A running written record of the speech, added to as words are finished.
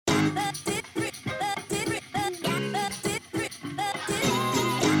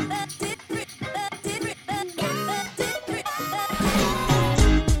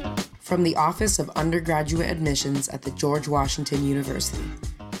From the Office of Undergraduate Admissions at the George Washington University,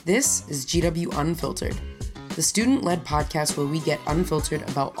 this is GW Unfiltered, the student-led podcast where we get unfiltered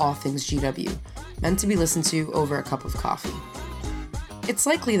about all things GW, meant to be listened to over a cup of coffee. It's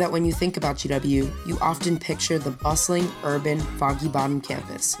likely that when you think about GW, you often picture the bustling, urban, foggy bottom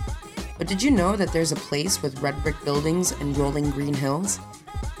campus. But did you know that there's a place with red brick buildings and rolling green hills?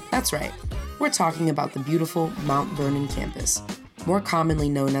 That's right, we're talking about the beautiful Mount Vernon campus, more commonly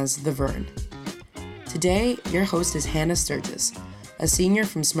known as the Vern. Today, your host is Hannah Sturgis, a senior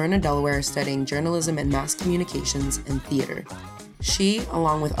from Smyrna, Delaware, studying journalism and mass communications and theater. She,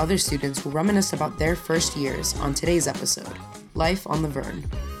 along with other students, will reminisce about their first years on today's episode, Life on the Vern.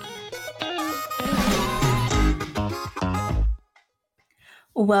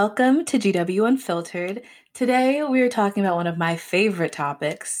 Welcome to GW Unfiltered. Today, we are talking about one of my favorite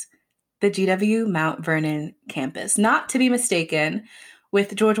topics, the GW Mount Vernon campus, not to be mistaken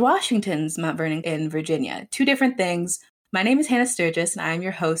with George Washington's Mount Vernon in Virginia. Two different things. My name is Hannah Sturgis, and I am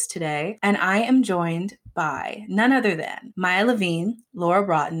your host today, and I am joined by none other than Maya Levine, Laura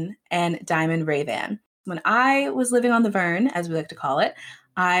Broughton, and Diamond Rayvan. When I was living on the Vern, as we like to call it,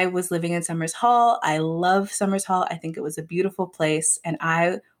 I was living in Summers Hall. I love Summers Hall. I think it was a beautiful place, and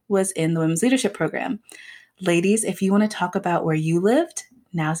I was in the Women's Leadership Program. Ladies, if you want to talk about where you lived,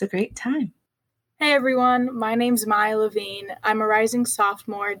 now's a great time. Hey everyone, my name's Maya Levine. I'm a rising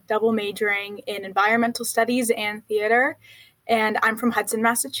sophomore, double majoring in environmental studies and theater, and I'm from Hudson,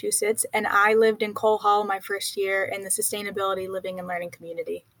 Massachusetts, and I lived in Cole Hall my first year in the Sustainability Living and Learning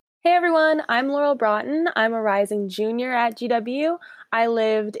community. Hey everyone, I'm Laurel Broughton. I'm a rising junior at GW. I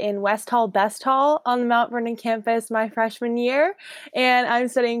lived in West Hall, Best Hall on the Mount Vernon campus my freshman year, and I'm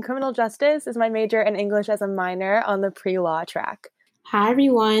studying criminal justice as my major and English as a minor on the pre-law track. Hi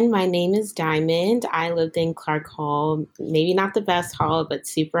everyone, my name is Diamond. I lived in Clark Hall, maybe not the best hall, but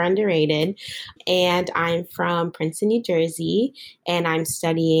super underrated. And I'm from Princeton, New Jersey, and I'm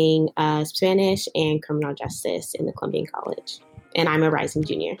studying Spanish and criminal justice in the Columbian College. And I'm a rising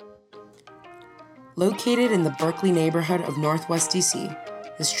junior. Located in the Berkeley neighborhood of Northwest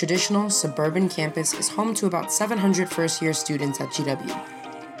DC, this traditional suburban campus is home to about 700 first-year students at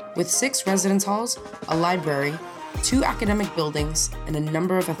GW. With 6 residence halls, a library, 2 academic buildings, and a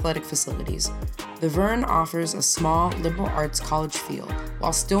number of athletic facilities, the Vern offers a small liberal arts college feel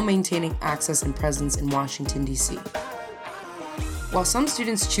while still maintaining access and presence in Washington, D.C. While some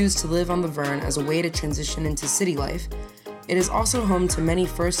students choose to live on the Vern as a way to transition into city life, it is also home to many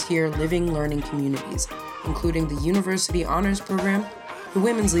first-year living learning communities, including the University Honors Program, the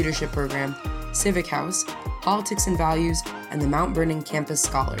Women's Leadership Program, Civic House, Politics and Values, and the Mount Vernon Campus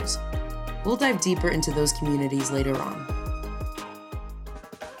Scholars. We'll dive deeper into those communities later on.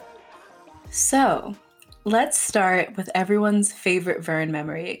 So, let's start with everyone's favorite Vern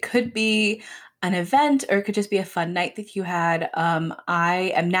memory. It could be an event or it could just be a fun night that you had.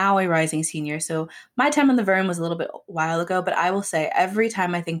 I am now a rising senior, so my time on the Vern was a little bit while ago, but I will say every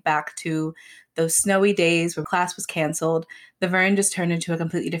time I think back to those snowy days where class was canceled, the Vern just turned into a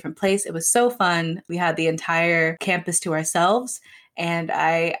completely different place. It was so fun. We had the entire campus to ourselves, and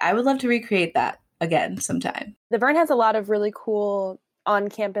I would love to recreate that again sometime. The Vern has a lot of really cool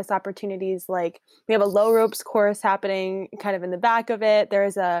on-campus opportunities. Like we have a low ropes course happening kind of in the back of it.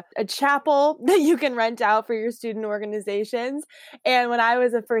 There's a chapel that you can rent out for your student organizations. And when I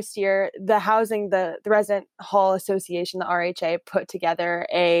was a first year, the Resident Hall Association, the RHA, put together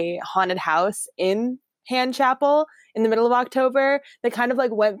a haunted house in Hand Chapel in the middle of October that kind of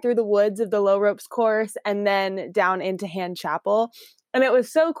like went through the woods of the low ropes course and then down into Hand Chapel. And it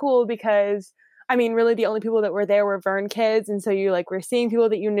was so cool because I mean, really the only people that were there were Vern kids. And so you like were seeing people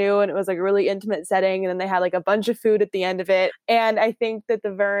that you knew, and it was like a really intimate setting. And then they had like a bunch of food at the end of it. And I think that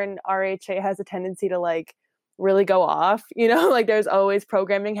the Vern RHA has a tendency to like really go off, like there's always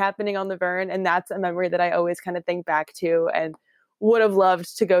programming happening on the Vern. And that's a memory that I always kind of think back to and would have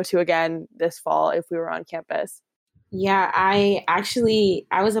loved to go to again this fall if we were on campus. Yeah, I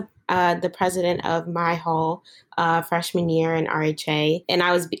was the president of my hall freshman year in RHA, and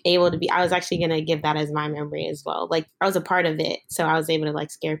I was actually going to give that as my memory as well. Like I was a part of it, so I was able to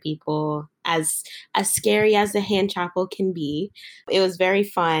like scare people as scary as the Hand Chapel can be. It was very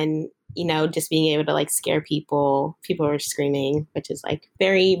fun, just being able to like scare people. People were screaming, which is like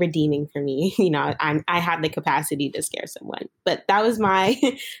very redeeming for me. I had the capacity to scare someone, but that was my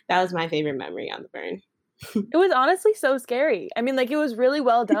favorite memory on the Vern. It was honestly so scary. I mean, like, it was really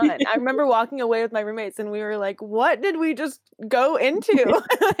well done. I remember walking away with my roommates and we were like, what did we just go into?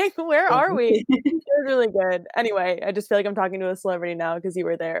 Like, where are we? It was really good. Anyway, I just feel like I'm talking to a celebrity now because you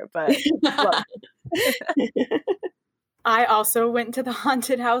were there, but I also went to the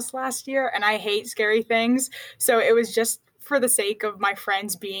haunted house last year, and I hate scary things. So it was just for the sake of my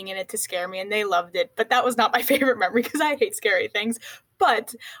friends being in it to scare me, and they loved it. But that was not my favorite memory because I hate scary things.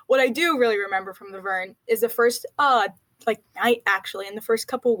 But what I do really remember from the Vern is the first night, actually. In the first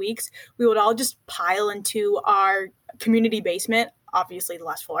couple weeks, we would all just pile into our community basement, obviously the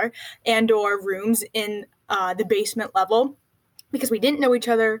last floor, and or rooms in the basement level, because we didn't know each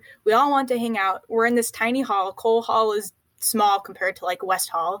other. We all want to hang out. We're in this tiny hall. Cole Hall is small compared to like West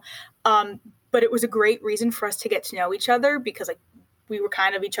Hall. But it was a great reason for us to get to know each other because like we were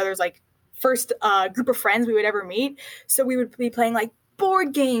kind of each other's like first group of friends we would ever meet. So we would be playing like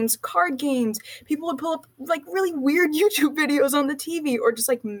board games, card games. People would pull up like really weird YouTube videos on the TV or just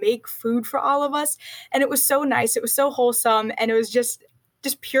like make food for all of us. And it was so nice. It was so wholesome. And it was just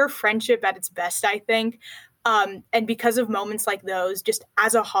pure friendship at its best, I think. And because of moments like those, just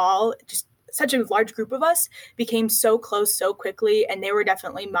as a hall, just such a large group of us became so close so quickly. And they were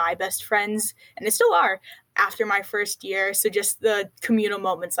definitely my best friends, and they still are after my first year. So just the communal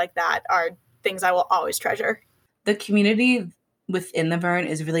moments like that are things I will always treasure. The community within the Vern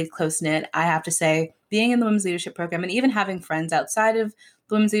is really close-knit. I have to say, being in the Women's Leadership Program and even having friends outside of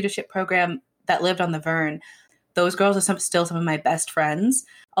the Women's Leadership Program that lived on the Vern, those girls are still some of my best friends.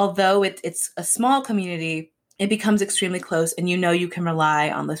 Although it's a small community, it becomes extremely close, and you can rely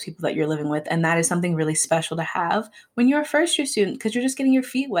on those people that you're living with. And that is something really special to have when you're a first-year student because you're just getting your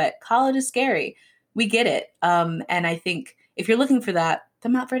feet wet. College is scary. We get it. And I think if you're looking for that, the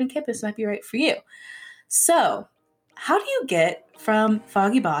Mount Vernon campus might be right for you. So how do you get from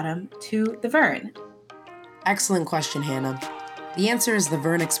Foggy Bottom to the Vern? Excellent question, Hannah. The answer is the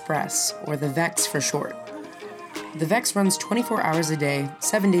Vern Express, or the VEX for short. The VEX runs 24 hours a day,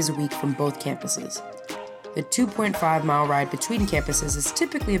 7 days a week from both campuses. The 2.5-mile ride between campuses is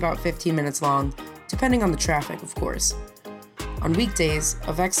typically about 15 minutes long, depending on the traffic, of course. On weekdays,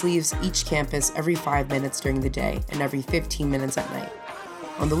 a VEX leaves each campus every 5 minutes during the day and every 15 minutes at night.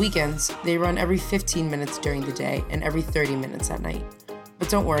 On the weekends, they run every 15 minutes during the day and every 30 minutes at night. But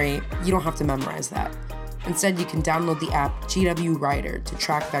don't worry, you don't have to memorize that. Instead, you can download the app GW Rider to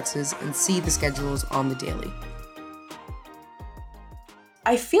track VEXs and see the schedules on the daily.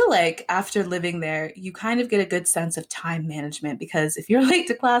 I feel like after living there, you kind of get a good sense of time management because if you're late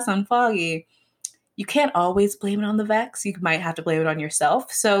to class on Foggy, you can't always blame it on the VEX. You might have to blame it on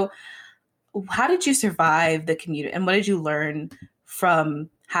yourself. So how did you survive the commute, and what did you learn from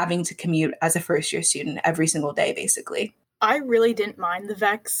having to commute as a first-year student every single day, basically? I really didn't mind the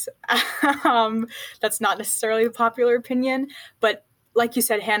VEX. That's not necessarily the popular opinion, but like you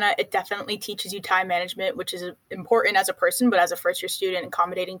said, Hannah, it definitely teaches you time management, which is important as a person, but as a first-year student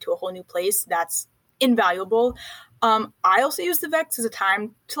accommodating to a whole new place, that's invaluable. I also use the VEX as a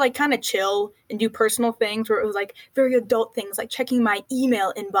time to like kind of chill and do personal things where it was like very adult things like checking my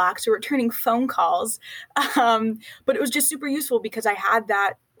email inbox or returning phone calls. But it was just super useful because I had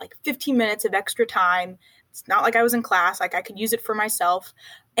that like 15 minutes of extra time. It's not like I was in class, like I could use it for myself.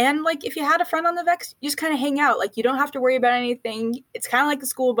 And like if you had a friend on the VEX, you just kind of hang out. Like you don't have to worry about anything. It's kind of like the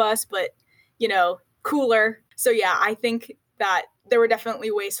school bus, but cooler. So yeah, I think that there were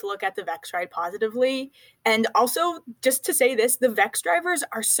definitely ways to look at the VEX ride positively. And also, just to say this, the VEX drivers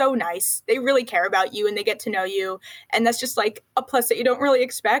are so nice. They really care about you and they get to know you. And that's just like a plus that you don't really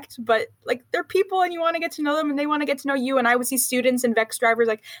expect. But like they're people and you want to get to know them and they want to get to know you. And I would see students and VEX drivers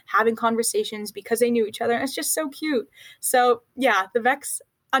like having conversations because they knew each other. And it's just so cute. So yeah, the VEX,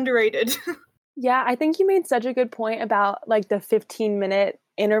 underrated. Yeah, I think you made such a good point about like the 15-minute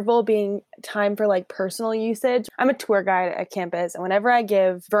interval being time for like personal usage. I'm a tour guide at campus, and whenever I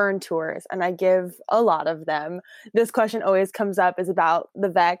give Vern tours, and I give a lot of them, this question always comes up is about the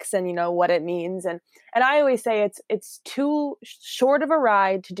VEX and what it means. And I always say it's too short of a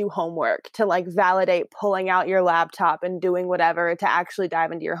ride to do homework, to like validate pulling out your laptop and doing whatever to actually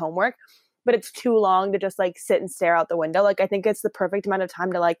dive into your homework. But it's too long to just like sit and stare out the window. Like I think it's the perfect amount of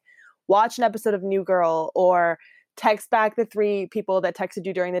time to like watch an episode of New Girl or text back the 3 people that texted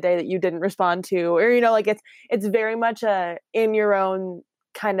you during the day that you didn't respond to, or like it's very much a in your own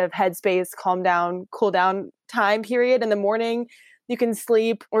kind of headspace, calm down, cool down time period. In the morning you can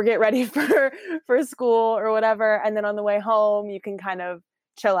sleep or get ready for school or whatever, and then on the way home you can kind of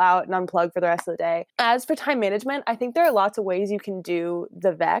chill out and unplug for the rest of the day. As for time management, I think there are lots of ways you can do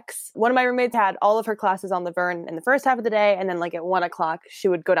the VEX. One of my roommates had all of her classes on the Vern in the first half of the day, and then like at 1 o'clock, she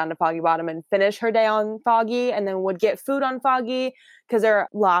would go down to Foggy Bottom and finish her day on Foggy, and then would get food on Foggy, because there are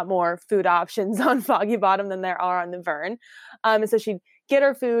a lot more food options on Foggy Bottom than there are on the Vern. And so she'd get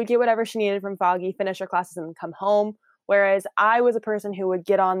her food, get whatever she needed from Foggy, finish her classes, and then come home. Whereas I was a person who would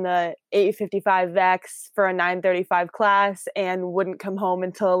get on the 8:55 VEX for a 9:35 class and wouldn't come home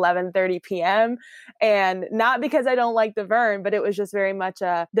until 11:30 p.m. And not because I don't like the Vern, but it was just very much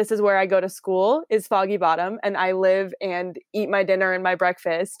this is where I go to school, is Foggy Bottom, and I live and eat my dinner and my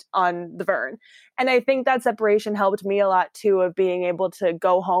breakfast on the Vern. And I think that separation helped me a lot too, of being able to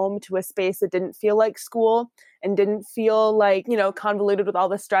go home to a space that didn't feel like school and didn't feel like, convoluted with all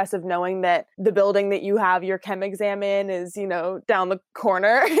the stress of knowing that the building that you have your chem exam in is, down the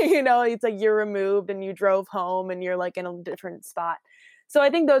corner. It's like you're removed and you drove home and you're like in a different spot. So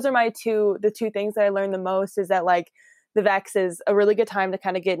I think those are the two things that I learned the most, is that like the VEX is a really good time to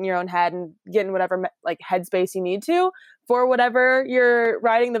kind of get in your own head and get in whatever like headspace you need to for whatever you're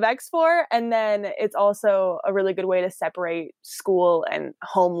riding the VEX for. And then it's also a really good way to separate school and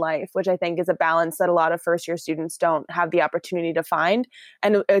home life, which I think is a balance that a lot of first year students don't have the opportunity to find.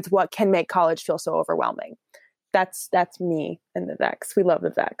 And it's what can make college feel so overwhelming. That's me and the VEX. We love the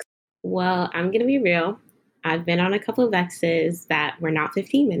VEX. Well, I'm going to be real. I've been on a couple of VEXs that were not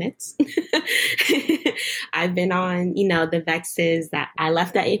 15 minutes. I've been on, the VEXs that I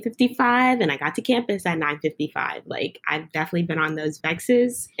left at 8:55 and I got to campus at 9:55. Like, I've definitely been on those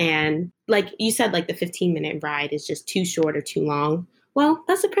VEXs. And like you said, like the 15-minute ride is just too short or too long. Well,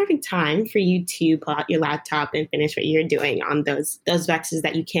 that's the perfect time for you to pull out your laptop and finish what you're doing on those VEXs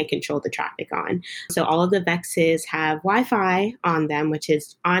that you can't control the traffic on. So all of the VEXs have Wi-Fi on them, which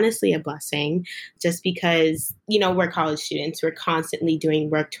is honestly a blessing, just because, we're college students. We're constantly doing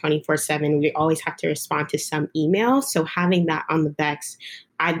work 24/7. We always have to respond to some email. So having that on the VEX,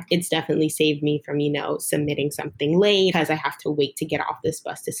 it's definitely saved me from, submitting something late because I have to wait to get off this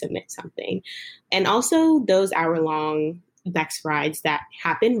bus to submit something. And also those hour-long VEX rides that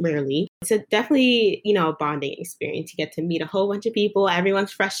happen rarely. It's definitely, a bonding experience. You get to meet a whole bunch of people.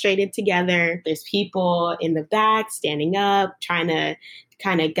 Everyone's frustrated together. There's people in the back standing up, trying to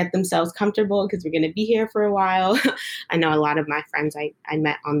kind of get themselves comfortable because we're going to be here for a while. I know a lot of my friends I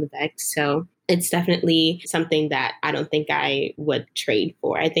met on the VEX. So it's definitely something that I don't think I would trade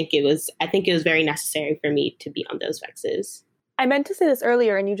for. I think it was very necessary for me to be on those VEXs. I meant to say this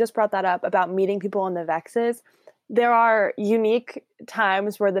earlier, and you just brought that up about meeting people on the VEXs. There are unique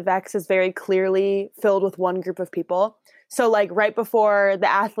times where the VEX is very clearly filled with one group of people. So like right before the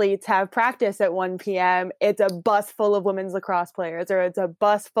athletes have practice at 1 p.m., it's a bus full of women's lacrosse players, or it's a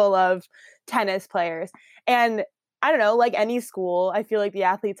bus full of tennis players. And I don't know, like any school, I feel like the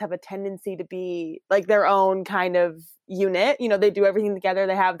athletes have a tendency to be like their own kind of unit. They do everything together.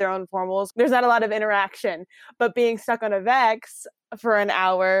 They have their own formals. There's not a lot of interaction, but being stuck on a VEX for an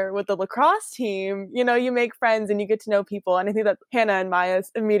hour with the lacrosse team, you make friends and you get to know people. And I think that Hannah and Maya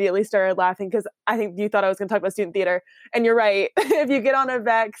immediately started laughing because I think you thought I was going to talk about student theater. And you're right. If you get on a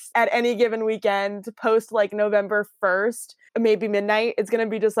VEX at any given weekend post like November 1st, maybe midnight, it's going to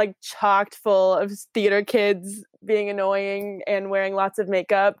be just like chocked full of theater kids being annoying and wearing lots of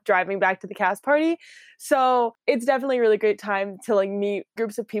makeup, driving back to the cast party. So it's definitely a really great time to like meet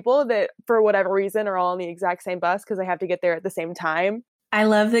groups of people that for whatever reason are all on the exact same bus because they have to get there at the same time. I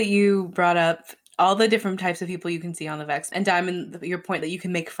love that you brought up all the different types of people you can see on the VEX, and Diamond, your point that you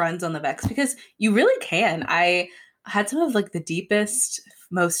can make friends on the VEX, because you really can. I had some of like the deepest,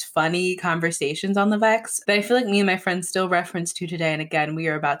 most funny conversations on the VEX that I feel like me and my friends still reference to today. And again, we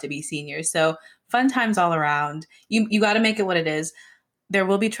are about to be seniors. So fun times all around. You got to make it what it is. There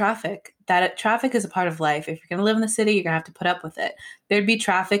will be traffic. That traffic is a part of life. If you're going to live in the city, you're going to have to put up with it. There'd be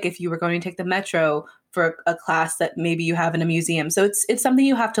traffic if you were going to take the metro for a class that maybe you have in a museum. So it's something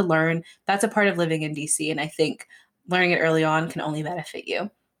you have to learn. That's a part of living in DC. And I think learning it early on can only benefit you.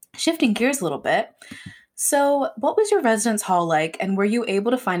 Shifting gears a little bit. So what was your residence hall like? And were you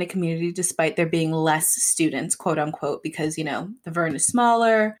able to find a community despite there being less students, quote unquote, because, the Vern is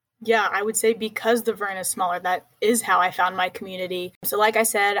smaller? Yeah, I would say because the Vern is smaller, that is how I found my community. So like I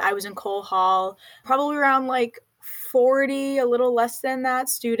said, I was in Cole Hall, probably around like 40, a little less than that,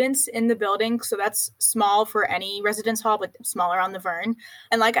 students in the building. So that's small for any residence hall, but smaller on the Vern.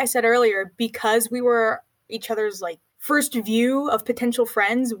 And like I said earlier, because we were each other's like first view of potential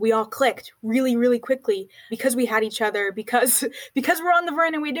friends, we all clicked really, really quickly because we had each other, because we're on the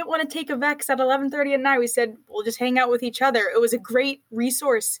Vern and we didn't want to take a VEX at 11:30 at night. We said, we'll just hang out with each other. It was a great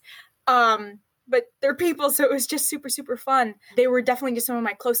resource. but they're people, so it was just super, super fun. They were definitely just some of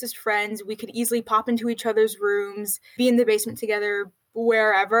my closest friends. We could easily pop into each other's rooms, be in the basement together,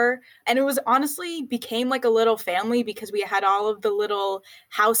 wherever. And it was honestly became like a little family because we had all of the little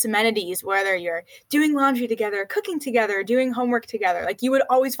house amenities, whether you're doing laundry together, cooking together, doing homework together. Like you would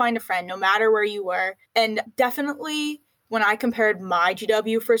always find a friend no matter where you were. And definitely when I compared my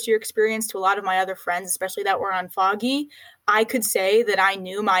GW first year experience to a lot of my other friends, especially that were on Foggy, I could say that I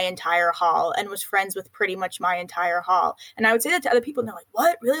knew my entire hall and was friends with pretty much my entire hall. And I would say that to other people and they're like,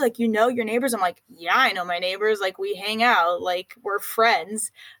 what? Really? Like, you know your neighbors? I'm like, yeah, I know my neighbors. Like, we hang out, like, we're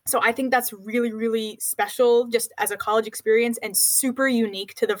friends. So I think that's really, really special just as a college experience and super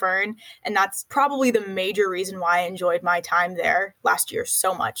unique to the Vern. And that's probably the major reason why I enjoyed my time there last year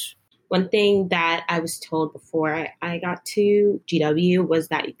so much. One thing that I was told before I got to GW was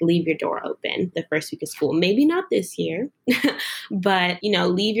that leave your door open the first week of school. Maybe not this year, but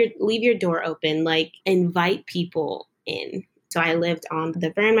leave your door open, like invite people in. So I lived on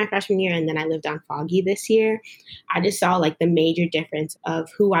the Vern my freshman year, and then I lived on Foggy this year. I just saw like the major difference of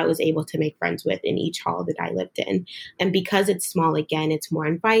who I was able to make friends with in each hall that I lived in. And because it's small, again, it's more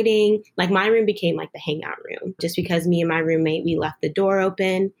inviting. Like my room became like the hangout room just because me and my roommate, we left the door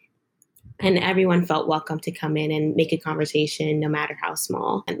open. And everyone felt welcome to come in and make a conversation, no matter how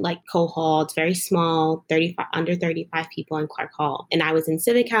small. And like Cole Hall, it's very small, under 35 people in Clark Hall. And I was in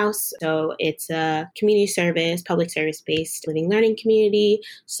Civic House, so it's a community service, public service-based living learning community.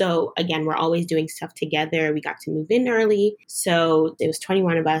 So again, we're always doing stuff together. We got to move in early. So it was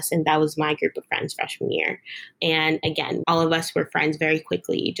 21 of us, and that was my group of friends freshman year. And again, all of us were friends very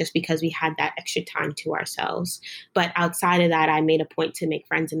quickly just because we had that extra time to ourselves. But outside of that, I made a point to make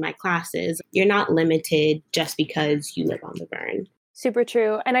friends in my classes. You're not limited just because you live on the Vern. Super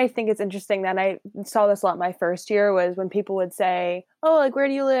true. And I think it's interesting that I saw this a lot my first year was when people would say, oh, like, where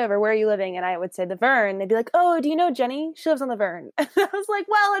do you live or where are you living? And I would say the Vern. They'd be like, oh, do you know Jenny? She lives on the Vern. And I was like,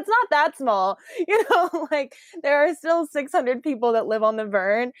 well, it's not that small. Like there are still 600 people that live on the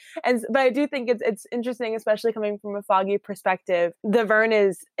Vern. But I do think it's interesting, especially coming from a Foggy perspective. The Vern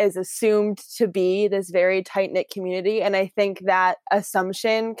is assumed to be this very tight-knit community. And I think that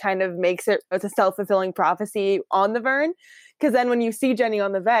assumption kind of makes it a self-fulfilling prophecy on the Vern. Because then when you see Jenny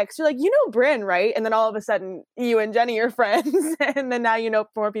on the Vex, you're like, you know Bryn, right? And then all of a sudden, you and Jenny are friends. And then now you know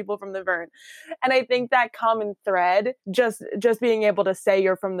more people from the Vern. And I think that common thread, just being able to say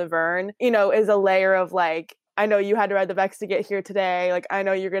you're from the Vern, is a layer of like, I know you had to ride the Vex to get here today. Like, I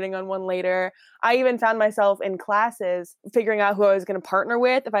know you're getting on one later. I even found myself in classes figuring out who I was going to partner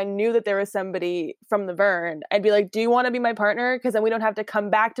with. If I knew that there was somebody from the Vern, I'd be like, do you want to be my partner? Because then we don't have to come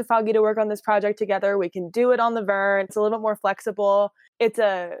back to Foggy to work on this project together. We can do it on the Vern. It's a little bit more flexible. It's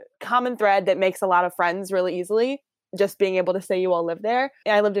a common thread that makes a lot of friends really easily. Just being able to say you all live there.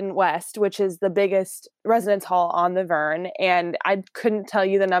 I lived in West, which is the biggest residence hall on the Vern. And I couldn't tell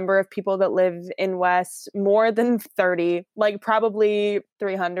you the number of people that live in West, more than 30, like probably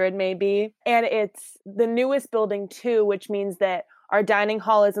 300 maybe. And it's the newest building too, which means that our dining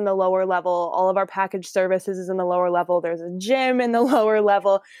hall is in the lower level. All of our package services is in the lower level. There's a gym in the lower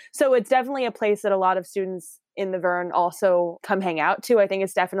level. So it's definitely a place that a lot of students in the Vern also come hang out to. I think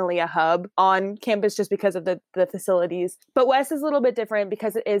it's definitely a hub on campus just because of the facilities. But West is a little bit different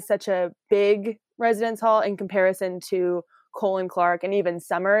because it is such a big residence hall in comparison to Cole and Clark and even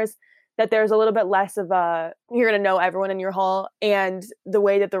Summers, that there's a little bit less of you're going to know everyone in your hall. And the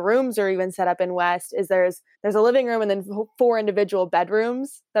way that the rooms are even set up in West is there's a living room and then 4 individual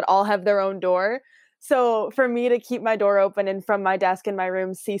bedrooms that all have their own door. So for me to keep my door open and from my desk in my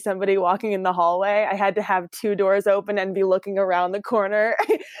room see somebody walking in the hallway, I had to have 2 doors open and be looking around the corner.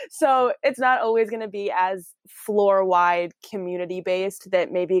 So it's not always going to be as floor-wide community-based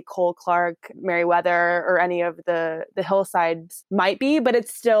that maybe Cole, Clark, Meriwether, or any of the hillsides might be, but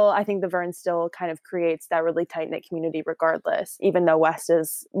it's still, I think the Vern still kind of creates that really tight-knit community regardless, even though West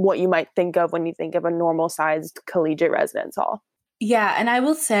is what you might think of when you think of a normal-sized collegiate residence hall. Yeah, and I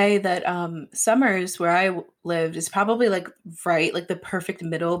will say that Summers, where I lived, is probably like the perfect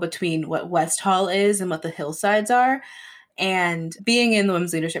middle between what West Hall is and what the hillsides are. And being in the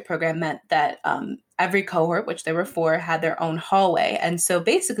Women's Leadership Program meant that every cohort, which there were 4, had their own hallway. And so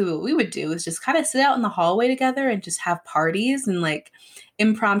basically what we would do is just kind of sit out in the hallway together and just have parties and like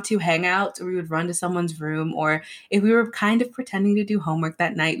impromptu hangouts, or we would run to someone's room, or if we were kind of pretending to do homework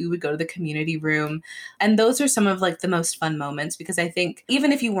that night, we would go to the community room. And those are some of like the most fun moments, because I think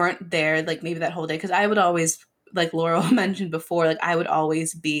even if you weren't there like maybe that whole day, because I would always like Laurel mentioned before, like I would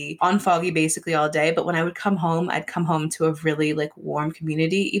always be on Foggy basically all day. But when I would come home, I'd come home to a really like warm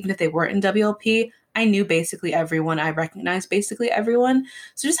community. Even if they weren't in WLP, I knew basically everyone. I recognized basically everyone.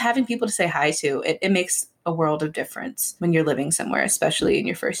 So just having people to say hi to, it makes a world of difference when you're living somewhere, especially in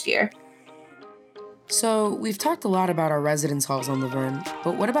your first year. So, we've talked a lot about our residence halls on Laverne,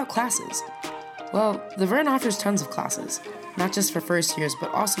 but what about classes? Well, Laverne offers tons of classes, not just for first years,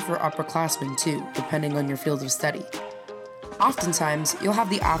 but also for upperclassmen too, depending on your field of study. Oftentimes, you'll have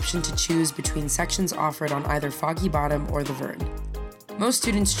the option to choose between sections offered on either Foggy Bottom or the Verne. Most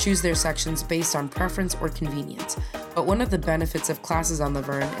students choose their sections based on preference or convenience, but one of the benefits of classes on the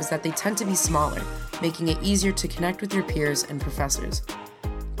Verne is that they tend to be smaller, making it easier to connect with your peers and professors.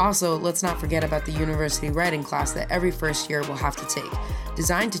 Also, let's not forget about the university writing class that every first year will have to take,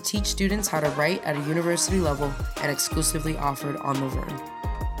 designed to teach students how to write at a university level and exclusively offered on the Verne.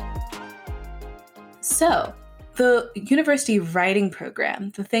 So, the university writing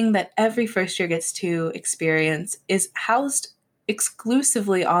program, the thing that every first year gets to experience, is housed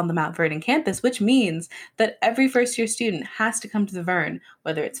exclusively on the Mount Vernon campus, which means that every first year student has to come to the Verne,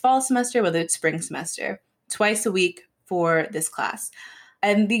 whether it's fall semester, whether it's spring semester, twice a week for this class.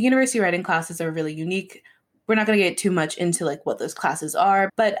 And the university writing classes are really unique. We're not going to get too much into like what those classes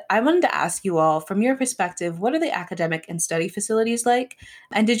are, but I wanted to ask you all, from your perspective, what are the academic and study facilities like?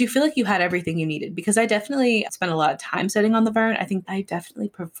 And did you feel like you had everything you needed? Because I definitely spent a lot of time studying on the Verne. I think I definitely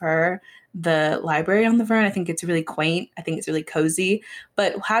prefer the library on the Verne. I think it's really quaint. I think it's really cozy.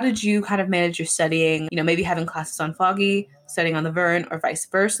 But how did you kind of manage your studying? You know, maybe having classes on Foggy, studying on the Verne, or vice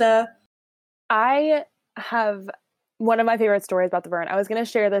versa? I have one of my favorite stories about the Verne. I was going to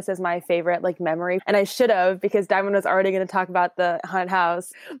share this as my favorite like memory, and I should have, because Diamond was already going to talk about the haunted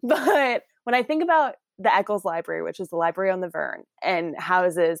house. But when I think about the Eccles Library, which is the library on the Verne and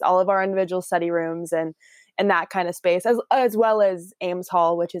houses all of our individual study rooms and that kind of space, as well as Ames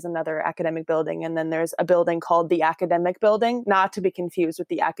Hall, which is another academic building. And then there's a building called the Academic Building, not to be confused with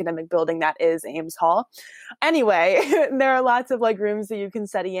the academic building that is Ames Hall. Anyway, there are lots of like rooms that you can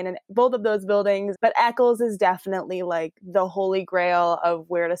study in both of those buildings, but Eccles is definitely like the holy grail of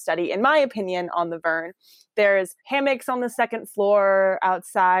where to study, in my opinion, on the Verne. There's hammocks on the second floor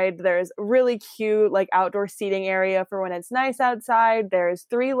outside. There's really cute like outdoor seating area for when it's nice outside. There's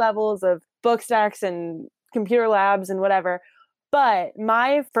 3 levels of book stacks and computer labs and whatever. But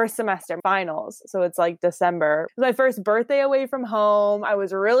my first semester finals, so it's like December, it was my first birthday away from home. I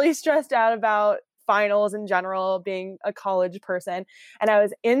was really stressed out about finals in general, being a college person. And I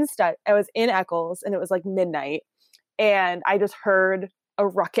was in Eccles, and it was like midnight, and I just heard a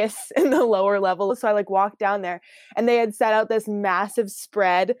ruckus in the lower level. So I like walked down there, and they had set out this massive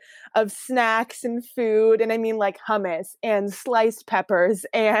spread of snacks and food. And I mean like hummus and sliced peppers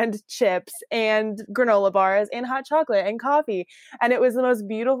and chips and granola bars and hot chocolate and coffee. And it was the most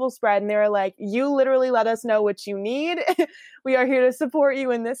beautiful spread. And they were like, you literally let us know what you need. We are here to support you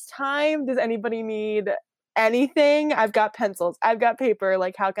in this time. Does anybody need anything? I've got pencils. I've got paper.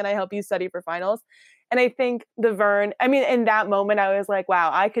 Like, how can I help you study for finals? And I think the Verne, I mean, in that moment, I was like,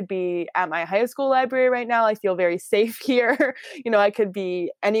 wow, I could be at my high school library right now. I feel very safe here. I could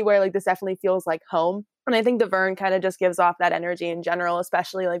be anywhere. Like, this definitely feels like home. And I think the Verne kind of just gives off that energy in general,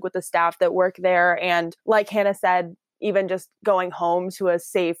 especially like with the staff that work there. And like Hannah said, even just going home to a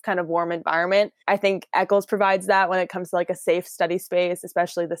safe kind of warm environment. I think Eccles provides that when it comes to like a safe study space,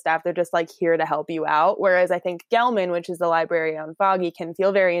 especially the staff. They're just like here to help you out. Whereas I think Gelman, which is the library on Foggy, can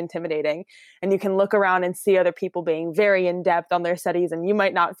feel very intimidating, and you can look around and see other people being very in depth on their studies, and you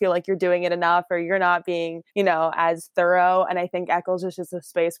might not feel like you're doing it enough, or you're not being, as thorough. And I think Eccles is just a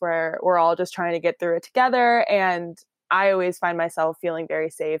space where we're all just trying to get through it together. And I always find myself feeling very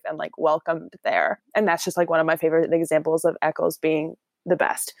safe and like welcomed there. And that's just like one of my favorite examples of Eccles being the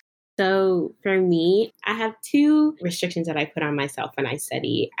best. So for me, I have 2 restrictions that I put on myself when I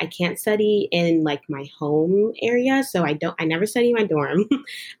study. I can't study in like my home area. So I never study in my dorm.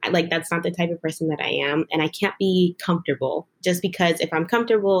 That's not the type of person that I am. And I can't be comfortable, just because if I'm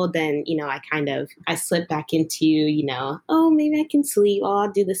comfortable, then, I slip back into, oh, maybe I can sleep. Oh,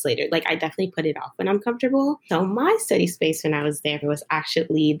 I'll do this later. Like, I definitely put it off when I'm comfortable. So my study space when I was there was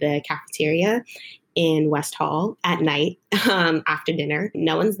actually the cafeteria in West Hall at night after dinner.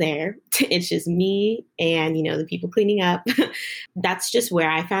 No one's there. It's just me and, the people cleaning up. That's just where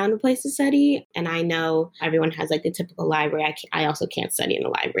I found a place to study. And I know everyone has like the typical library. I also can't study in the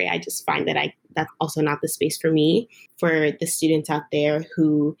library. I just find that that's also not the space for me. For the students out there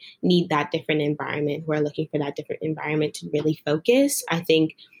who need that different environment, who are looking for that different environment to really focus, I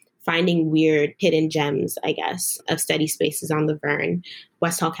think finding weird hidden gems, I guess, of study spaces on the Vern.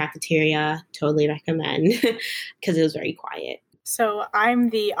 West Hall Cafeteria, totally recommend because it was very quiet. So I'm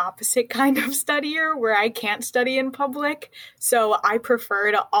the opposite kind of studier where I can't study in public. So I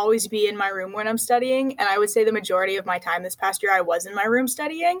prefer to always be in my room when I'm studying. And I would say the majority of my time this past year, I was in my room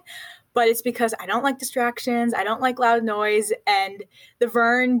studying. But it's because I don't like distractions. I don't like loud noise. And the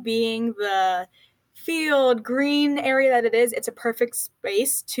Vern being the field green area that it is, it's a perfect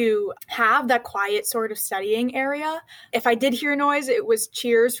space to have that quiet sort of studying area. If I did hear noise, it was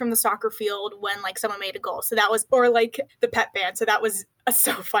cheers from the soccer field when like someone made a goal. So that was, or like the pep band. So that was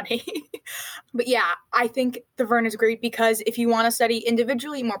so funny. But yeah, I think the Vern is great because if you want to study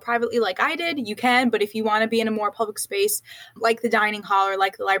individually, more privately like I did, you can. But if you want to be in a more public space like the dining hall or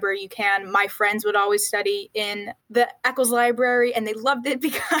like the library, you can. My friends would always study in the Eccles Library and they loved it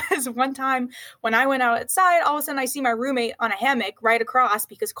because one time when I went outside, all of a sudden I see my roommate on a hammock right across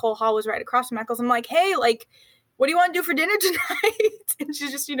because Cole Hall was right across from Eccles. I'm like, hey, like, what do you want to do for dinner tonight? And she's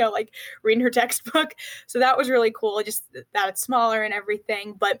just, like reading her textbook. So that was really cool, just that it's smaller and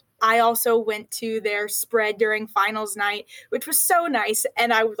everything. But I also went to their spread during finals night, which was so nice.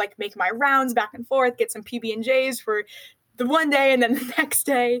 And I would like make my rounds back and forth, get some PB&Js for the one day and then the next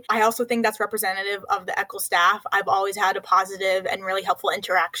day. I also think that's representative of the Eccles staff. I've always had a positive and really helpful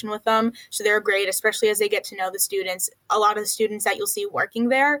interaction with them. So they're great, especially as they get to know the students. A lot of the students that you'll see working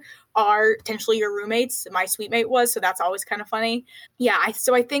there are potentially your roommates. My suite mate was, so that's always kind of funny. Yeah,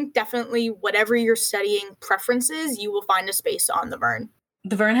 so I think definitely whatever your studying preferences, you will find a space on the Vern.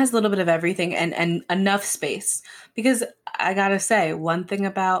 The Vern has a little bit of everything and enough space, because I gotta say, one thing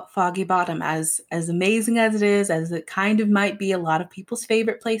about Foggy Bottom, as amazing as it is, as it kind of might be a lot of people's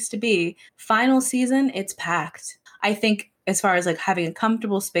favorite place to be, final season, it's packed. I think as far as like having a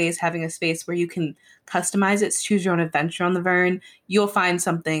comfortable space, having a space where you can customize it, choose your own adventure on the Vern, you'll find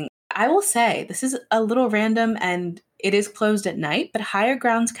something. I will say, this is a little random and it is closed at night, but Higher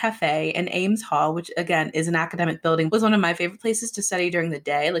Grounds Cafe and Ames Hall, which again is an academic building, was one of my favorite places to study during the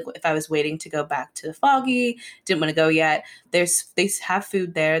day. Like if I was waiting to go back to Foggy, didn't want to go yet, they have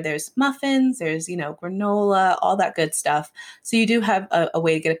food there. There's muffins, there's, granola, all that good stuff. So you do have a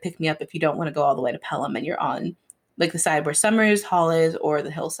way to get a pick-me-up if you don't want to go all the way to Pelham and you're on like the side where Summers Hall is or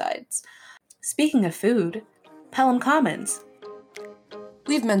the hillsides. Speaking of food, Pelham Commons.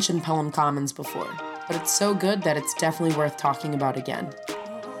 We've mentioned Pelham Commons before, but it's so good that it's definitely worth talking about again.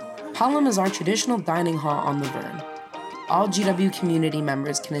 Pelham is our traditional dining hall on the Vern. All GW community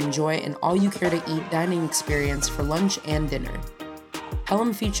members can enjoy an all-you-care-to-eat dining experience for lunch and dinner.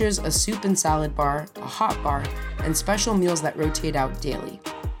 Pelham features a soup and salad bar, a hot bar, and special meals that rotate out daily.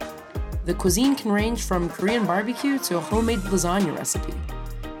 The cuisine can range from Korean barbecue to a homemade lasagna recipe,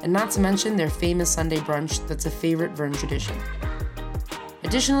 and not to mention their famous Sunday brunch that's a favorite Vern tradition.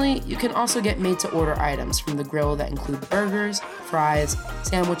 Additionally, you can also get made-to-order items from the grill that include burgers, fries,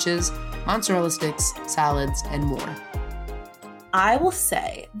 sandwiches, mozzarella sticks, salads, and more. I will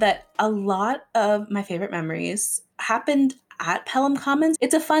say that a lot of my favorite memories happened at Pelham Commons.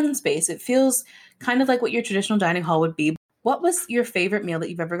 It's a fun space. It feels kind of like what your traditional dining hall would be. What was your favorite meal that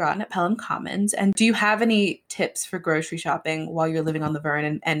you've ever gotten at Pelham Commons? And do you have any tips for grocery shopping while you're living on the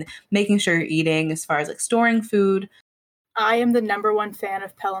Vern and making sure you're eating as far as like storing food? I am the number one fan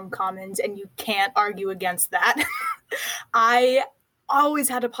of Pelham Commons, and you can't argue against that. I always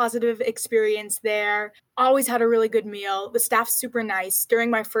had a positive experience there, always had a really good meal. The staff's super nice. During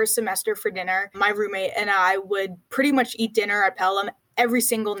my first semester for dinner, my roommate and I would pretty much eat dinner at Pelham every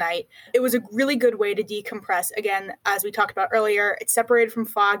single night. It was a really good way to decompress. Again, as we talked about earlier, it's separated from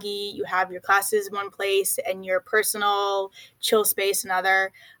Foggy. You have your classes in one place and your personal chill space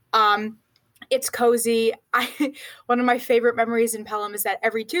another. It's cozy. One of my favorite memories in Pelham is that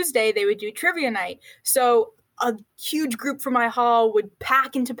every Tuesday they would do trivia night. So a huge group from my hall would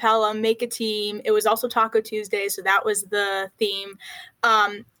pack into Pelham, make a team. It was also Taco Tuesday, so that was the theme.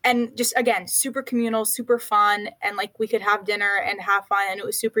 And just, again, super communal, super fun, and like we could have dinner and have fun, and it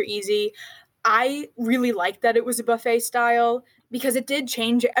was super easy. I really liked that it was a buffet style because it did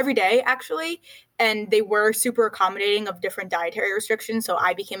change every day, actually. And they were super accommodating of different dietary restrictions. So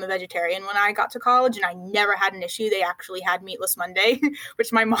I became a vegetarian when I got to college and I never had an issue. They actually had Meatless Monday,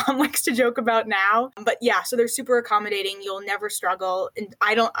 which my mom likes to joke about now. But yeah, so they're super accommodating. You'll never struggle. And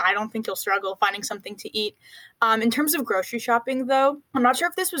I don't think you'll struggle finding something to eat. In terms of grocery shopping, though, I'm not sure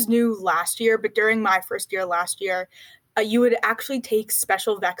if this was new last year, but during my first year last year, you would actually take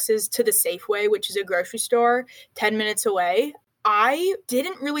special Vexes to the Safeway, which is a grocery store 10 minutes away. I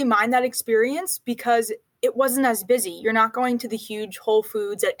didn't really mind that experience because it wasn't as busy. You're not going to the huge Whole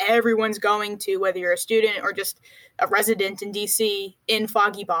Foods that everyone's going to, whether you're a student or just a resident in DC in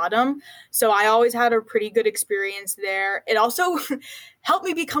Foggy Bottom. So I always had a pretty good experience there. It also helped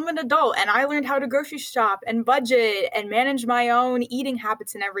me become an adult, and I learned how to grocery shop and budget and manage my own eating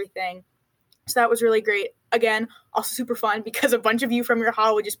habits and everything. So that was really great. Again, also super fun because a bunch of you from your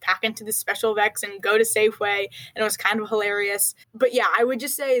hall would just pack into the special Vex and go to Safeway, and it was kind of hilarious. But yeah, I would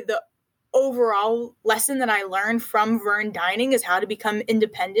just say the overall lesson that I learned from Vern Dining is how to become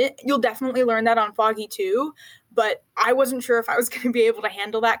independent. You'll definitely learn that on Foggy too, but I wasn't sure if I was going to be able to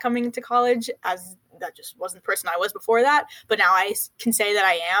handle that coming into college, as that just wasn't the person I was before that. But now I can say that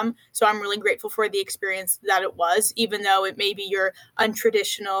I am. So I'm really grateful for the experience that it was, even though it may be your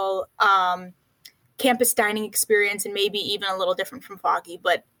untraditional campus dining experience and maybe even a little different from Foggy,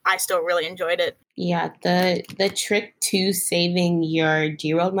 but I still really enjoyed it. Yeah, the trick to saving your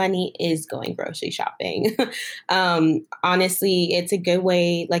G-Roll money is going grocery shopping. Honestly, it's a good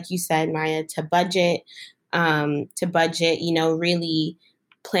way, like you said, Maya, to budget, really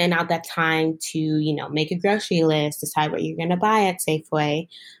plan out that time to, make a grocery list, decide what you're going to buy at Safeway.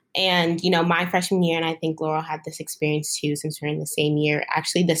 And, my freshman year, and I think Laurel had this experience too, since we're in the same year,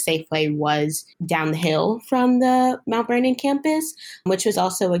 actually the Safeway was down the hill from the Mount Vernon campus, which was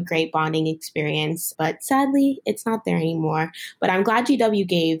also a great bonding experience. But sadly, it's not there anymore. But I'm glad GW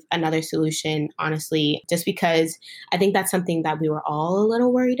gave another solution, honestly, just because I think that's something that we were all a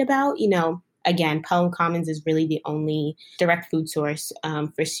little worried about. Again, Pelham Commons is really the only direct food source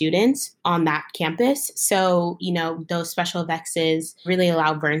for students on that campus. So, those special Vexes really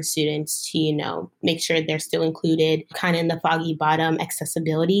allow Vern students to, make sure they're still included kind of in the Foggy Bottom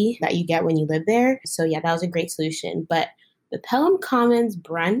accessibility that you get when you live there. So, yeah, that was a great solution. But the Pelham Commons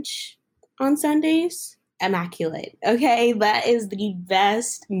brunch on Sundays, immaculate. Okay, that is the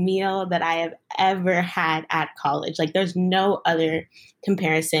best meal that I have ever had at college. Like, there's no other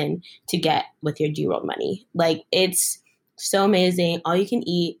comparison to get with your G-Roll money. Like, it's so amazing. All you can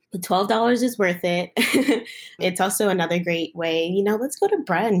eat. The $12 is worth it. It's also another great way, let's go to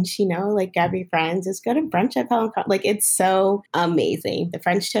brunch, like grab your friends, let's go to brunch at Pelham. Like, it's so amazing. The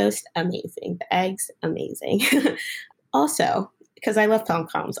French toast, amazing. The eggs, amazing. Also, because I love Pelham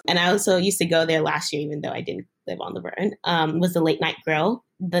Commons, and I also used to go there last year, even though I didn't live on the Vern, was the Late Night Grill.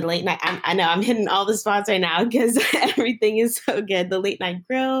 The late night, I know I'm hitting all the spots right now because everything is so good. The Late Night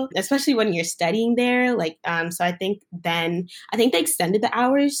Grill, especially when you're studying there. So I think they extended the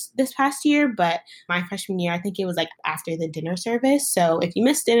hours this past year, but my freshman year, I think it was after the dinner service. So if you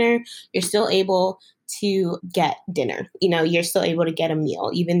miss dinner, you're still able to get dinner. You're still able to get a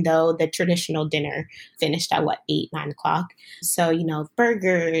meal, even though the traditional dinner finished at 8, 9 o'clock. So,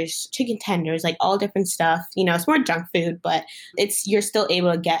 burgers, chicken tenders, all different stuff. It's more junk food, but you're still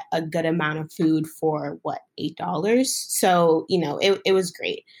able to get a good amount of food for $8. So, it was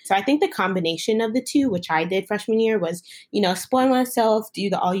great. So I think the combination of the two, which I did freshman year, was, spoil myself, do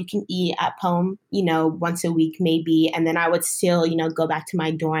the all you can eat at Pelham, once a week maybe. And then I would still, go back to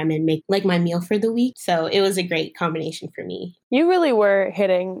my dorm and make my meal for the week. So it was a great combination for me. You really were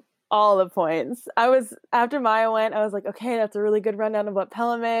hitting all the points. After Maya went, I was like, okay, that's a really good rundown of what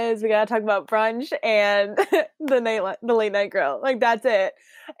Pelham is. We got to talk about brunch and the Late Night Grill. That's it.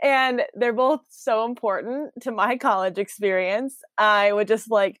 And they're both so important to my college experience. I would just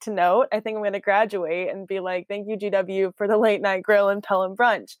like to note, I think I'm going to graduate and be like, thank you, GW, for the Late Night Grill and Pelham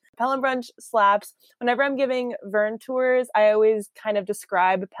Brunch. Pelham Brunch slaps. Whenever I'm giving Vern tours, I always kind of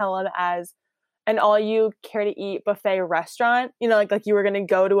describe Pelham as an all-you-care-to-eat buffet restaurant, like you were going to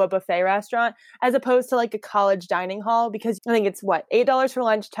go to a buffet restaurant, as opposed to a college dining hall, because I think it's $8 for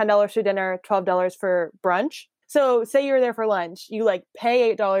lunch, $10 for dinner, $12 for brunch. So say you're there for lunch, you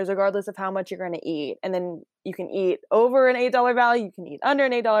pay $8 regardless of how much you're going to eat. And then you can eat over an $8 value, you can eat under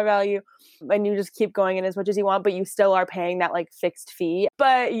an $8 value, and you just keep going in as much as you want, but you still are paying that fixed fee.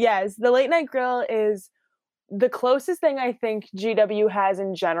 But yes, the Late Night Grill is the closest thing I think GW has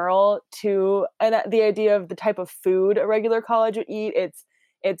in general to the idea of the type of food a regular college would eat.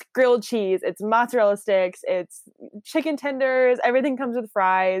 It's grilled cheese, it's mozzarella sticks, it's chicken tenders, everything comes with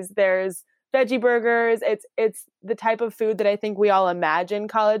fries, there's veggie burgers. It's the type of food that I think we all imagine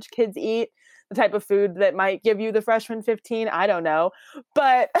college kids eat, the type of food that might give you the freshman 15, I don't know.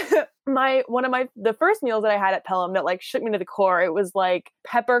 But the first meals that I had at Pelham that shook me to the core, it was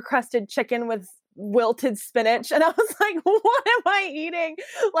pepper crusted chicken with wilted spinach, and I was like, what am I eating?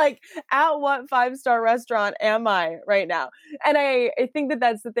 At what 5-star restaurant am I right now? And I think that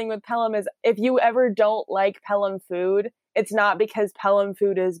that's the thing with Pelham, is if you ever don't like Pelham food, it's not because Pelham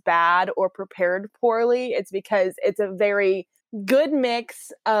food is bad or prepared poorly. It's because it's a very good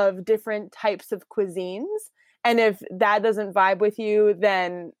mix of different types of cuisines. And if that doesn't vibe with you,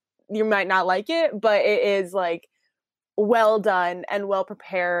 then you might not like it, but it is like well done and well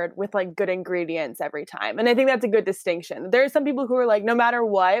prepared with like good ingredients every time. And I think that's a good distinction. There are some people who are like, no matter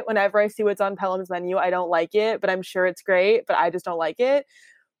what, whenever I see what's on Pelham's menu, I don't like it, but I'm sure it's great, but I just don't like it.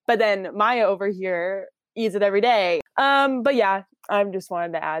 But then Maya over here eats it every day. But yeah, I just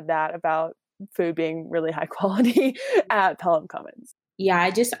wanted to add that about food being really high quality at Pelham Commons. Yeah,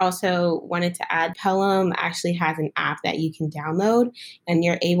 I just also wanted to add Pelham actually has an app that you can download, and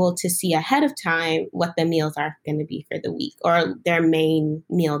you're able to see ahead of time what the meals are going to be for the week or their main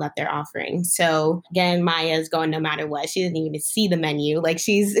meal that they're offering. So again, Maya's going no matter what. She doesn't even see the menu. Like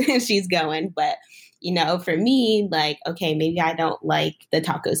she's she's going, but you know, for me, like, okay, maybe I don't like the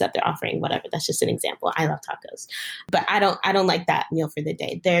tacos that they're offering, whatever. That's just an example. I love tacos, but I don't like that meal for the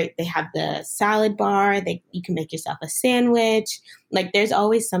day. They have the salad bar. You can make yourself a sandwich. Like there's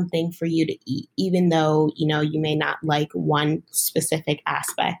always something for you to eat, even though, you know, you may not like one specific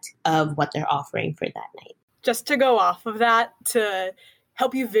aspect of what they're offering for that night. Just to go off of that, to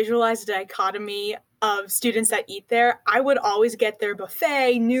help you visualize the dichotomy of students that eat there, I would always get their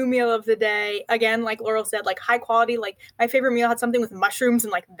buffet, new meal of the day. Again, like Laurel said, like high quality, like my favorite meal had something with mushrooms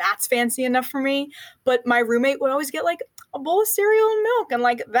and like that's fancy enough for me. But my roommate would always get like a bowl of cereal and milk and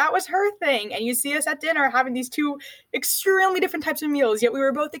like that was her thing. And you see us at dinner having these two extremely different types of meals, yet we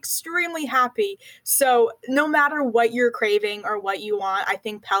were both extremely happy. So no matter what you're craving or what you want, I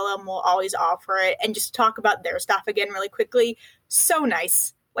think Pelham will always offer it. And just talk about their staff again really quickly. So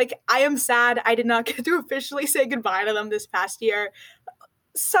nice. Like, I am sad I did not get to officially say goodbye to them this past year.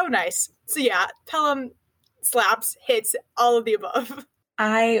 So nice. So yeah, Pelham slaps, hits, all of the above.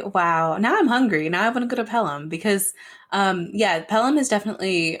 Wow. Now I'm hungry. Now I want to go to Pelham because, Pelham has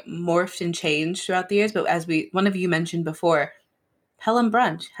definitely morphed and changed throughout the years. But as one of you mentioned before, Pelham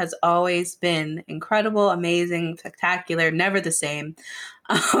brunch has always been incredible, amazing, spectacular, never the same.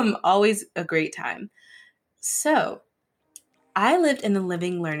 Always a great time. So I lived in the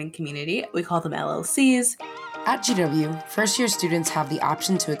living learning community. We call them LLCs. At GW, first-year students have the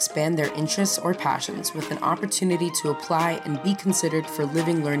option to expand their interests or passions with an opportunity to apply and be considered for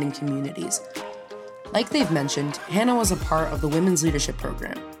living learning communities. Like they've mentioned, Hannah was a part of the Women's Leadership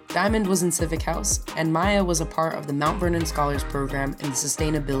Program, Diamond was in Civic House, and Maya was a part of the Mount Vernon Scholars Program in the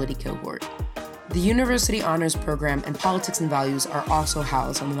Sustainability Cohort. The University Honors Program and Politics and Values are also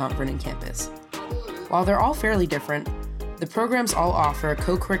housed on the Mount Vernon campus. While they're all fairly different, the programs all offer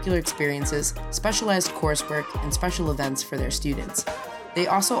co-curricular experiences, specialized coursework, and special events for their students. They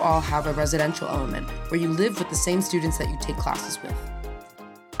also all have a residential element where you live with the same students that you take classes with.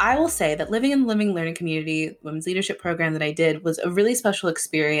 I will say that living in the living learning community, women's leadership program that I did was a really special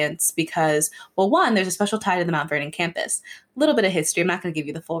experience because, well, one, there's a special tie to the Mount Vernon campus. A little bit of history. I'm not going to give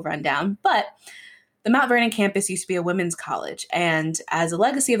you the full rundown, but the Mount Vernon campus used to be a women's college, and as a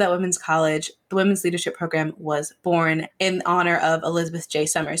legacy of that women's college, the Women's Leadership Program was born in honor of Elizabeth J.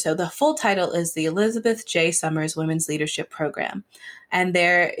 Summers. So the full title is the Elizabeth J. Summers Women's Leadership Program, and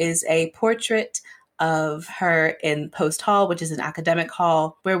there is a portrait of her in Post Hall, which is an academic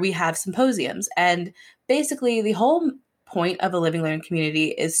hall, where we have symposiums. And basically, the whole point of a living learning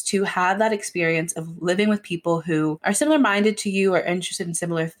community is to have that experience of living with people who are similar minded to you or interested in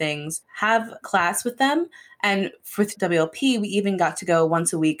similar things, have class with them. And with WLP, we even got to go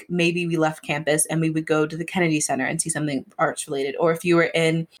once a week. Maybe we left campus and we would go to the Kennedy Center and see something arts related. Or if you were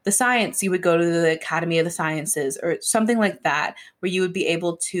in the science, you would go to the Academy of the Sciences or something like that, where you would be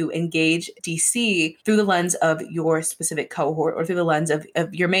able to engage DC through the lens of your specific cohort or through the lens of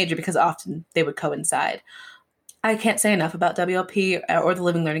your major, because often they would coincide. I can't say enough about WLP or the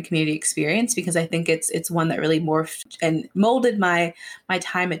living learning community experience because I think it's one that really morphed and molded my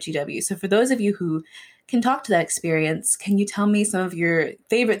time at GW. So for those of you who can talk to that experience, can you tell me some of your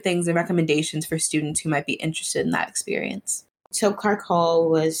favorite things and recommendations for students who might be interested in that experience? So Clark Hall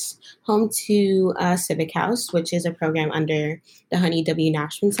was home to Civic House, which is a program under the Honey W.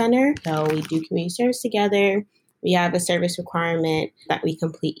 Nashman Center. So we do community service together. We have a service requirement that we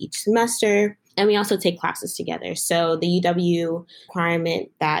complete each semester. And we also take classes together. So the UW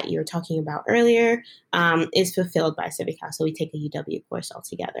requirement that you were talking about earlier is fulfilled by Civic House. So we take a UW course all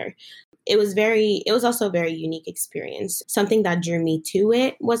together. it was also a very unique experience. Something that drew me to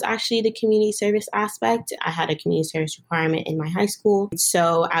it was actually the community service aspect. I had a community service requirement in my high school.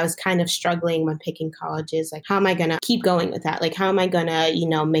 So I was kind of struggling when picking colleges. Like, how am I going to keep going with that? Like, how am I going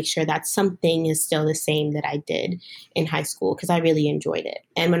to, make sure that something is still the same that I did in high school? Because I really enjoyed it.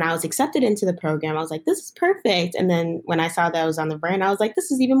 And when I was accepted into the program, I was like, this is perfect. And then when I saw that I was on the Vern, I was like,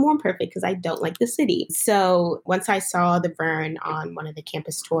 this is even more perfect because I don't like the city. So once I saw the Vern on one of the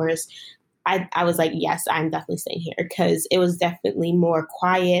campus tours, I was like, yes, I'm definitely staying here, because it was definitely more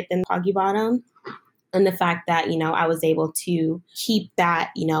quiet than Foggy Bottom. And the fact that, I was able to keep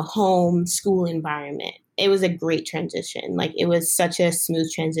that, home school environment. It was a great transition. Like, it was such a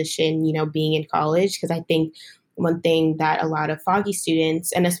smooth transition, being in college, because I think one thing that a lot of Foggy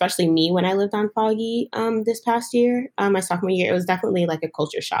students, and especially me when I lived on Foggy this past year, my sophomore year, it was definitely like a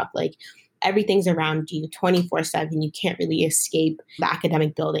culture shock. Like, everything's around you 24/7. You can't really escape the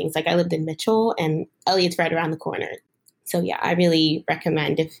academic buildings. Like, I lived in Mitchell, and Elliott's right around the corner. So yeah, I really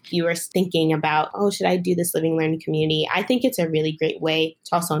recommend, if you are thinking about, should I do this living learning community? I think it's a really great way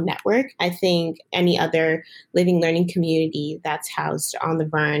to also network. I think any other living learning community that's housed on the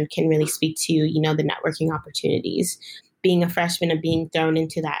Vern can really speak to, the networking opportunities. Being a freshman and being thrown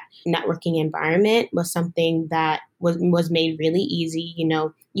into that networking environment was something that was made really easy.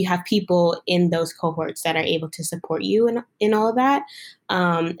 You have people in those cohorts that are able to support you in all of that.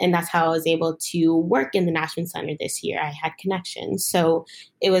 And that's how I was able to work in the Nashville Center this year. I had connections. So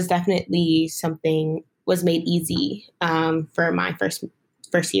it was definitely something was made easy for my first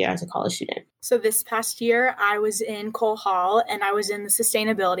year as a college student. So this past year, I was in Cole Hall, and I was in the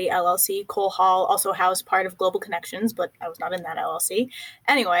Sustainability LLC. Cole Hall also housed part of Global Connections, but I was not in that LLC.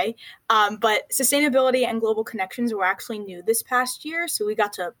 Anyway, but Sustainability and Global Connections were actually new this past year, so we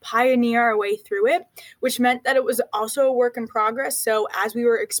got to pioneer our way through it, which meant that it was also a work in progress. So as we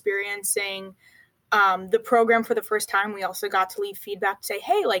were experiencing the program for the first time, we also got to leave feedback to say,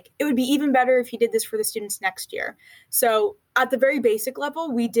 hey, like, it would be even better if you did this for the students next year. So at the very basic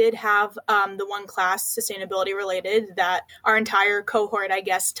level, we did have the one class, sustainability related, that our entire cohort, I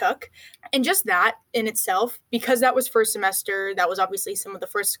guess, took. And just that in itself, because that was first semester, that was obviously some of the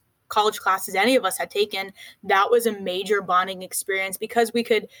first college classes any of us had taken, that was a major bonding experience, because we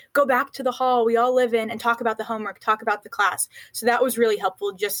could go back to the hall we all live in and talk about the homework, talk about the class. So that was really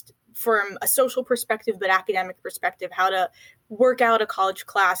helpful, just from a social perspective, but academic perspective, how to work out a college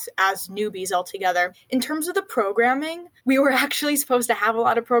class as newbies all together. In terms of the programming, we were actually supposed to have a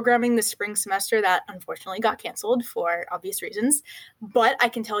lot of programming this spring semester that unfortunately got canceled for obvious reasons. But I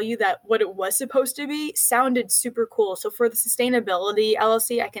can tell you that what it was supposed to be sounded super cool. So for the Sustainability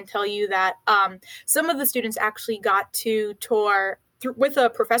LLC, I can tell you that some of the students actually got to tour with a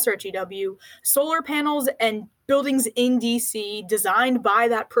professor at GW, solar panels and buildings in DC designed by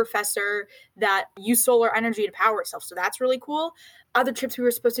that professor that use solar energy to power itself. So that's really cool. Other trips we were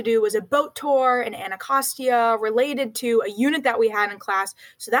supposed to do was a boat tour in Anacostia related to a unit that we had in class.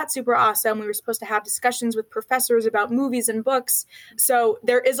 So that's super awesome. We were supposed to have discussions with professors about movies and books. So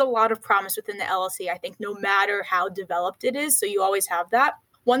there is a lot of promise within the LLC, I think, no matter how developed it is. So you always have that.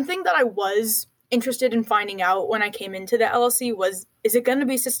 One thing that I was interested in finding out when I came into the LLC was, is it going to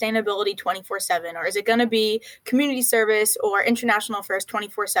be sustainability 24/7, or is it going to be community service or international affairs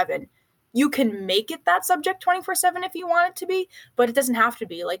 24/7? You can make it that subject 24/7 if you want it to be, but it doesn't have to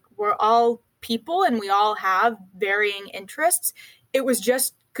be. Like, we're all people and we all have varying interests. It was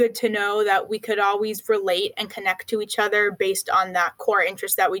just good to know that we could always relate and connect to each other based on that core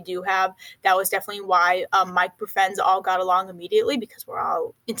interest that we do have. That was definitely why my friends all got along immediately, because we're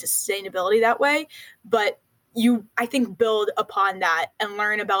all into sustainability that way. But you, I think, build upon that and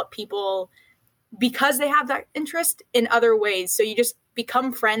learn about people because they have that interest in other ways. So you just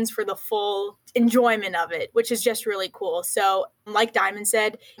become friends for the full enjoyment of it, which is just really cool. So like Diamond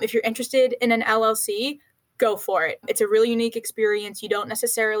said, if you're interested in an LLC, go for it. It's a really unique experience. You don't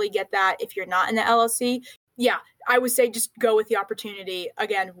necessarily get that if you're not in the LLC. Yeah, I would say just go with the opportunity.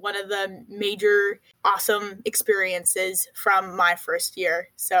 Again, one of the major awesome experiences from my first year.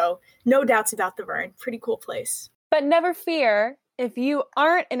 So no doubts about the Vern. Pretty cool place. But never fear, if you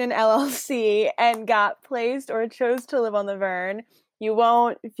aren't in an LLC and got placed or chose to live on the Vern, you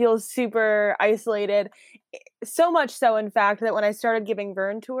won't feel super isolated. So much so, in fact, that when I started giving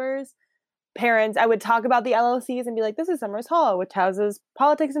Vern tours, parents, I would talk about the LLCs and be like, this is Summers Hall, which houses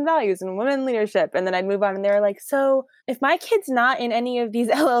politics and values and women leadership. And then I'd move on and they're like, so if my kid's not in any of these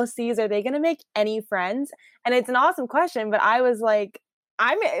LLCs, are they going to make any friends? And it's an awesome question, but I was like,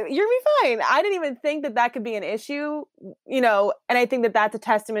 you're be fine. I didn't even think that could be an issue, and I think that that's a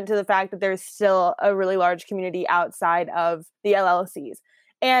testament to the fact that there's still a really large community outside of the LLCs.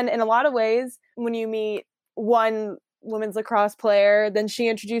 And in a lot of ways, when you meet one women's lacrosse player, then she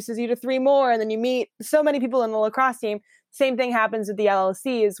introduces you to 3 more, and then you meet so many people in the lacrosse team. Same thing happens with the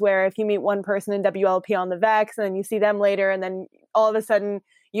LLCs, where if you meet one person in WLP on the VEX, and then you see them later, and then all of a sudden,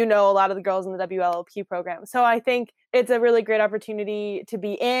 you know a lot of the girls in the WLP program. So I think it's a really great opportunity to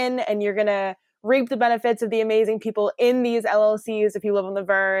be in, and you're going to reap the benefits of the amazing people in these LLCs if you live on the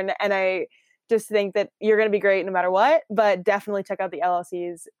Vern. And I just think that you're going to be great no matter what, but definitely check out the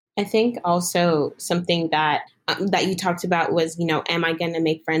LLCs. I think also something that you talked about was, am I going to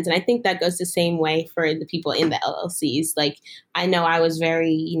make friends? And I think that goes the same way for the people in the LLCs. Like, I know I was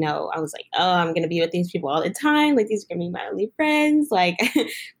very, I was like, oh, I'm going to be with these people all the time. Like, these are going to be my only friends. Like,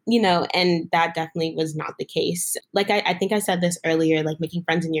 and that definitely was not the case. Like, I think I said this earlier, like making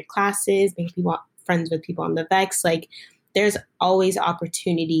friends in your classes, making friends with people on the VEX, like, there's always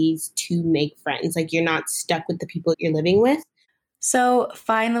opportunities to make friends. Like, you're not stuck with the people you're living with. So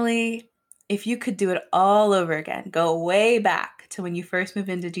finally, if you could do it all over again, go way back to when you first moved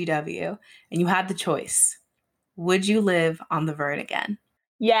into GW and you had the choice, would you live on the Vern again?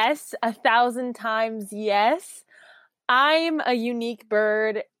 Yes, 1,000 times yes. I'm a unique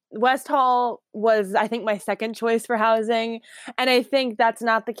bird. West Hall was, I think, my second choice for housing. And I think that's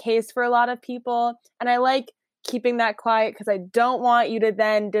not the case for a lot of people. And I like keeping that quiet because I don't want you to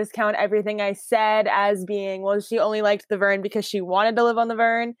then discount everything I said as being, well, she only liked the Vern because she wanted to live on the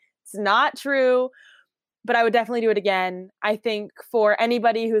Vern. It's not true, but I would definitely do it again. I think for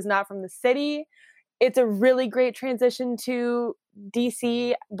anybody who's not from the city, it's a really great transition to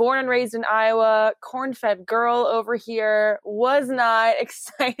DC. Born and raised in Iowa, corn-fed girl over here, was not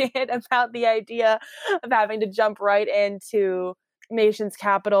excited about the idea of having to jump right into nation's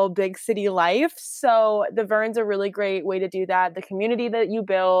capital, big city life. So the Vern's a really great way to do that. The community that you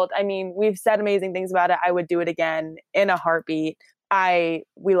build, I mean, we've said amazing things about it. I would do it again in a heartbeat.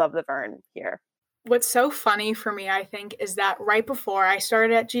 We love the Vern here. What's so funny for me, I think, is that right before I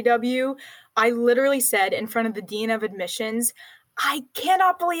started at GW, I literally said in front of the Dean of Admissions, I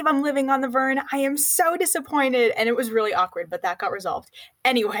cannot believe I'm living on the Vern. I am so disappointed. And it was really awkward, but that got resolved.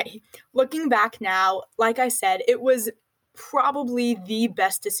 Anyway, looking back now, like I said, it was probably the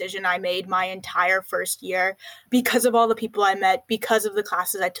best decision I made my entire first year because of all the people I met, because of the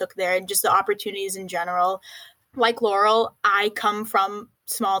classes I took there, and just the opportunities in general. Like Laurel, I come from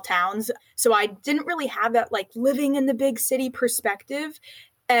small towns, so I didn't really have that like living in the big city perspective.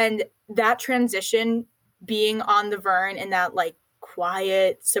 And that transition, being on the Vern in that like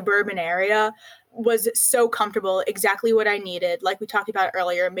quiet suburban area, was so comfortable, exactly what I needed. Like we talked about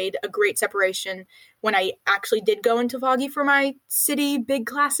earlier, made a great separation when I actually did go into Foggy for my city big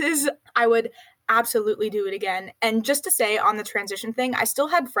classes. I would absolutely do it again. And just to say on the transition thing, I still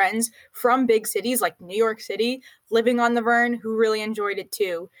had friends from big cities like New York City living on the Vern who really enjoyed it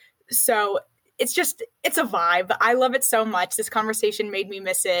too. So it's a vibe. I love it so much. This conversation made me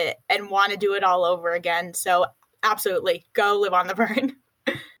miss it and want to do it all over again. So absolutely, go live on the Vern.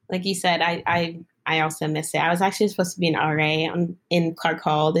 Like you said, I also miss it. I was actually supposed to be an RA in Clark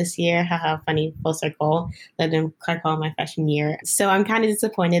Hall this year. Haha, funny, full circle. Lived in Clark Hall my freshman year. So I'm kind of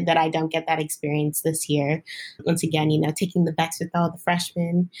disappointed that I don't get that experience this year. Once again, taking the VEX with all the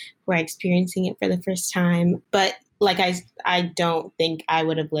freshmen who are experiencing it for the first time. But like I don't think I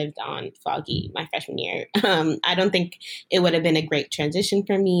would have lived on Foggy my freshman year. I don't think it would have been a great transition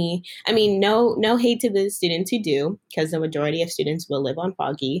for me. I mean, no hate to the students who do, because the majority of students will live on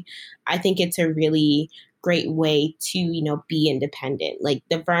Foggy. I think it's a really great way to, be independent. Like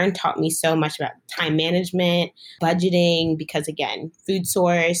the Vern taught me so much about time management, budgeting, because again, food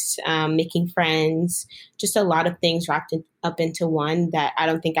source, making friends, just a lot of things wrapped up into one that I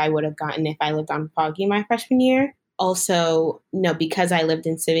don't think I would have gotten if I lived on Foggy my freshman year. Also, because I lived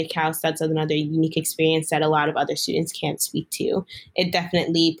in Civic House, that's another unique experience that a lot of other students can't speak to. It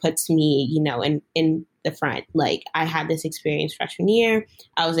definitely puts me, in the front. Like I had this experience freshman year.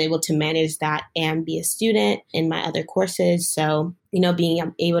 I was able to manage that and be a student in my other courses. So,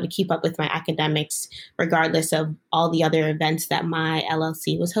 being able to keep up with my academics, regardless of all the other events that my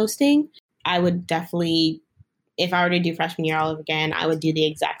LLC was hosting, I would definitely, if I were to do freshman year all over again, I would do the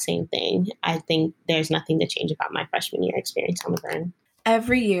exact same thing. I think there's nothing to change about my freshman year experience on the Vern.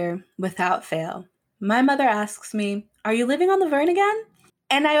 Every year, without fail, my mother asks me, "Are you living on the Vern again?"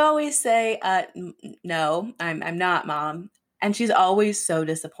 And I always say, "No, I'm not, Mom." And she's always so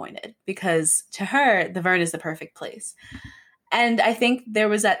disappointed because to her, the Vern is the perfect place. And I think there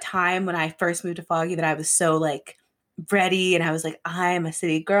was that time when I first moved to Foggy that I was so like ready and I was like, I'm a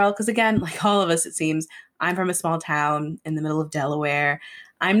city girl. Because again, like all of us, it seems, I'm from a small town in the middle of Delaware.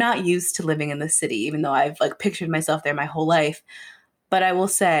 I'm not used to living in the city, even though I've like pictured myself there my whole life. But I will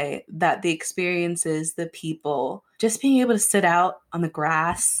say that the experiences, the people, just being able to sit out on the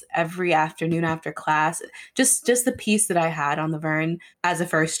grass every afternoon after class, just the peace that I had on the Vern as a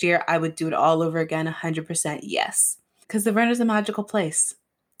first year, I would do it all over again, 100% yes. Because the Vern is a magical place.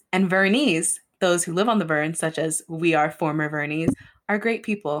 And Vernies, those who live on the Vern, such as we are former Vernies, are great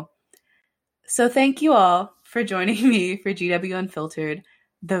people. So thank you all for joining me for GW Unfiltered,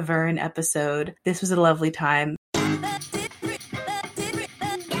 the Vern episode. This was a lovely time.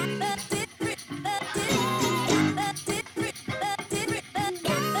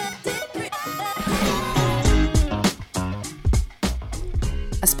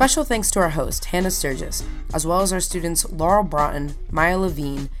 A special thanks to our host, Hannah Sturgis, as well as our students Laurel Broughton, Maya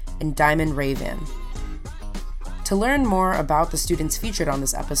Levine, and Diamond Rayvan. To learn more about the students featured on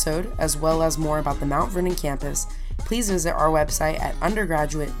this episode, as well as more about the Mount Vernon campus, please visit our website at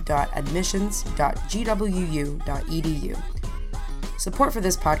undergraduate.admissions.gwu.edu. Support for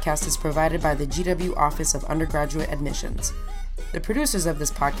this podcast is provided by the GW Office of Undergraduate Admissions. The producers of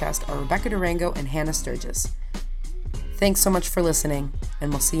this podcast are Rebecca Durango and Hannah Sturgis. Thanks so much for listening,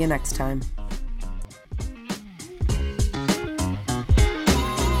 and we'll see you next time.